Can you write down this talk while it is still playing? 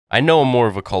I know I'm more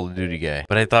of a Call of Duty guy,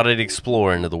 but I thought I'd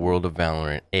explore into the world of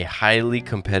Valorant, a highly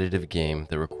competitive game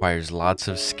that requires lots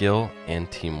of skill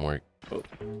and teamwork.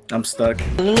 I'm stuck.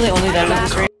 Literally only that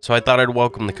last right. So I thought I'd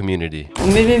welcome the community.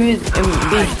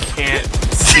 I Can't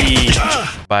see.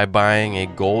 By buying a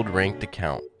gold ranked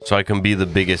account, so I can be the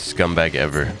biggest scumbag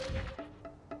ever.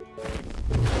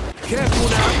 Careful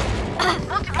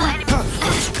now.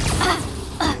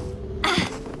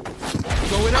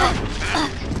 Going up.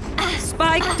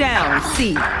 Spike down,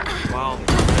 C. Wow.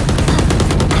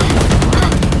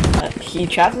 He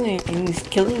trapped me and he's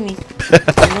killing me.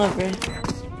 I love it.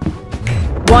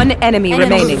 One enemy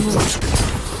remaining.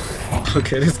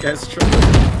 Okay, this guy's struggling.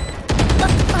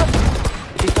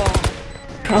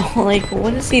 Bro, like,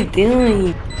 what is he doing?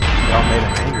 Y'all made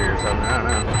him angry or something, I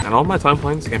don't know. And all my time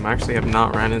playing this game, I actually have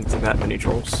not ran into that many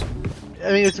trolls.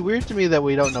 I mean, it's weird to me that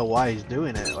we don't know why he's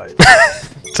doing it. Like,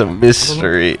 It's a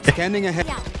mystery. Scanning ahead.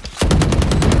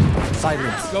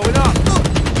 Silence. Going up.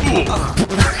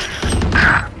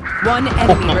 One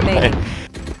enemy remaining.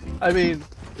 I mean,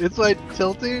 it's like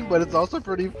tilting, but it's also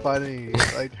pretty funny.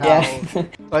 Like how, Yeah.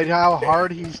 like how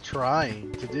hard he's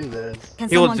trying to do this.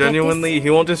 He will genuinely, he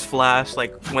won't just flash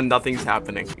like when nothing's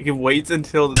happening. He waits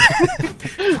until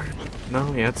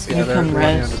No, yeah, it's Yeah, they're come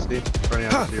running on res. the Steve.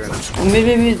 Running on the Steve right now.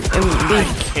 Maybe.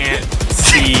 can't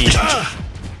see.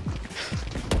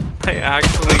 I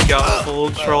actually got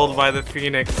full trolled by the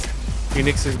Phoenix.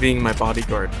 Phoenix is being my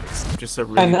bodyguard. It's just a I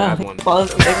really know. bad one.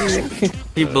 Pause everywhere.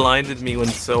 He blinded me when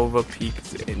Sova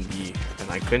peeked in B,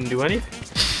 and I couldn't do anything.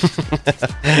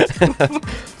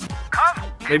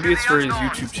 Maybe it's for his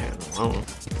YouTube channel. I don't know.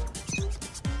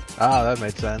 Ah, that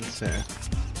made sense. Yeah.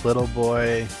 Little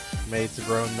boy makes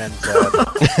grown men sad.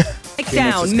 Spike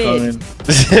down, mid.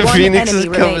 Phoenix is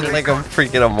enemy coming remaining. like a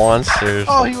freaking a monster.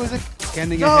 Oh, he was a.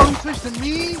 Scanning No, he switched to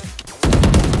me.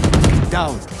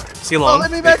 Down. See long.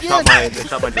 let me back they shot in. my they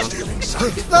shot my drone.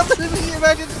 He's not letting me get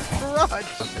back in the garage.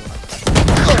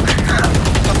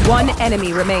 One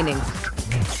enemy remaining.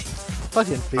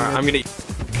 Fucking Phoenix. I'm gonna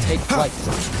Take flight.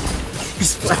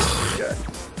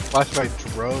 Watch my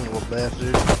drone, little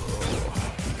bastard.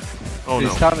 Oh He's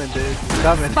no. coming, dude. He's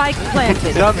coming. Spike planted.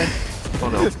 He's coming. Oh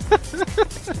no.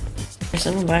 There's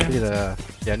someone by I him. need a,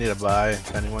 yeah, I need a buy.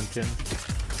 If anyone can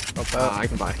help out. I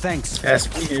can buy. Thanks.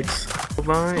 Ask Phoenix.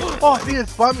 Bye. Oh,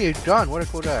 Phoenix bought me a gun. What a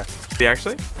cool guy. He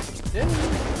actually? Yeah.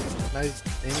 Nice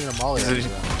aiming a molly. Is at it-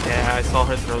 me. Yeah, I saw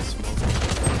her throw smoke.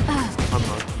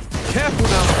 Unlucky. Careful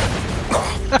now.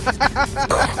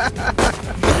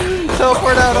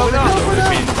 Teleport out, Owen. Teleport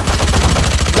out.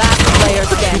 Last player To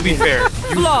be standing. fair, you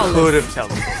Flawless. could have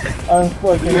teleported. I'm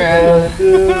fucking dead,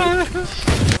 dude.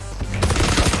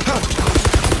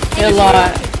 You're a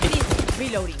lot.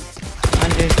 Reloading.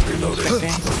 Under.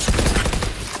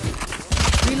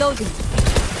 Reloading.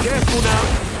 Careful now.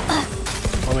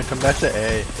 Owen, come back to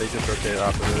A. They just rotated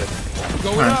off of it.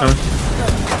 Going up.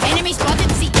 Enemy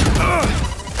spotted C.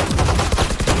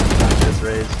 This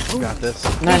raise. Got this.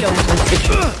 Nice.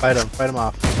 Fight him. Fight him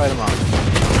off. Fight him off.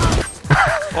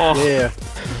 Oh, Yeah.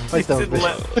 Fight he those didn't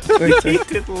let. bitches.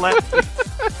 He didn't let me.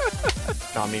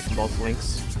 Got me from both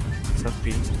links. Except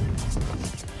B.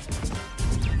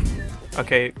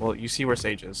 Okay, well, you see where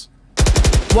Sage is.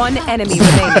 One enemy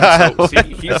remaining. So,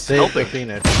 see, he's Save helping. the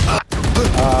Phoenix.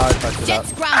 I fucked it up.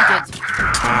 grounded. Two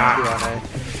on A.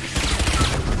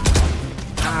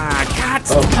 Ah, God.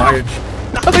 Oh, tired.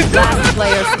 Last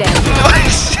player standing.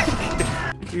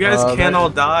 You guys can't that- all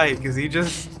die because he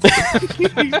just he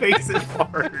makes it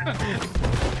hard.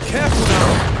 Careful now.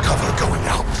 Cover going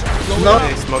out. No.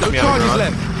 They smoked me out of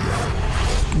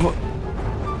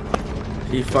garage.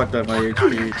 He fucked up my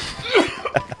HP.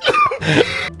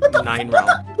 9 round.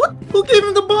 What? Who gave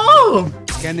him the bomb?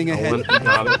 Scanning No one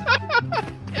got it.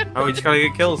 Oh, we just gotta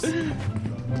get kills.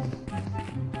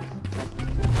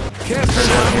 Careful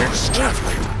now.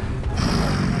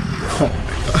 Oh my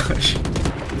gosh.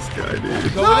 This guy,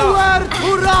 dude. Nowhere to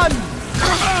run!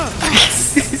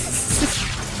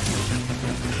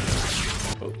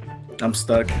 I'm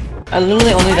stuck. I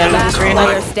literally only that Last last right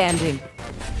player now. standing.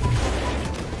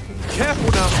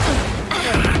 Careful now.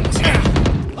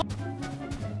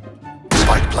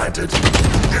 Spike planted.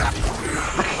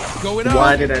 Going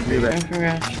Why did I do that?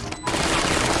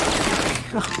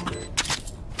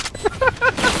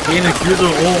 Phoenix, use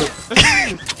your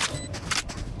ult.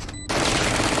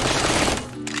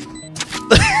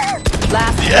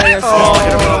 Last player Oh,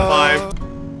 standing.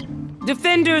 5.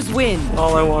 Defenders win.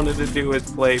 All I wanted to do was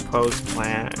play post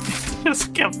plan.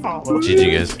 Just kept following.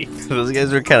 GG guys. Those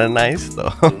guys were kind of nice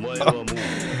though.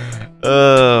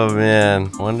 Oh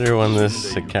man, wonder when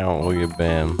this account will get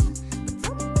banned.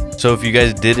 So if you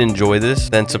guys did enjoy this,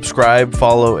 then subscribe,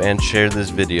 follow, and share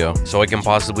this video so I can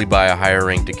possibly buy a higher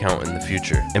ranked account in the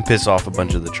future and piss off a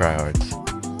bunch of the tryhards.